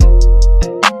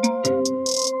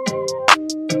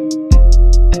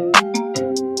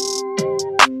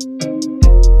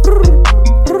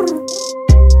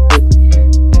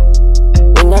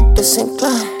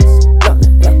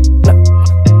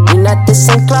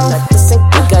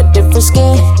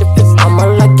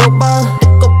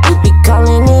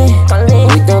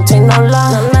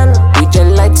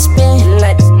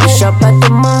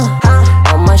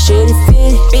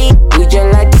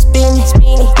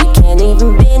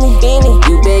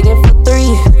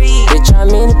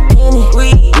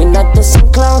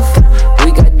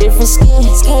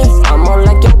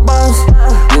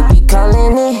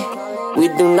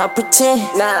not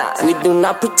pretend. We do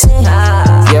not pretend.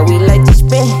 Yeah, we like to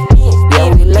spin.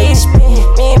 Yeah, we like to spin.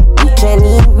 We can't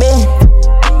even bend.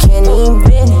 Can't even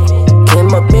bend.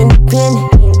 Came up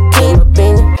independent. Came up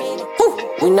independent.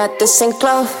 We not the same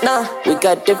cloth, we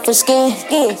got different skin.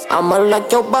 I'ma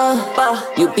like your bar,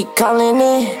 you be calling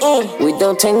in. We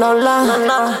don't take no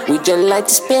love, we just like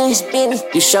to spin.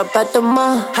 You shop at the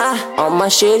mall, all my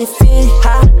shit is fit.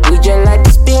 We just like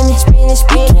to spin it,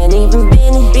 we can't even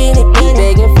bend it. We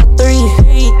begging for 3,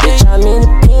 bitch I'm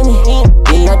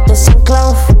independent. We not the same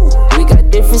cloth, we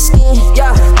got different skin.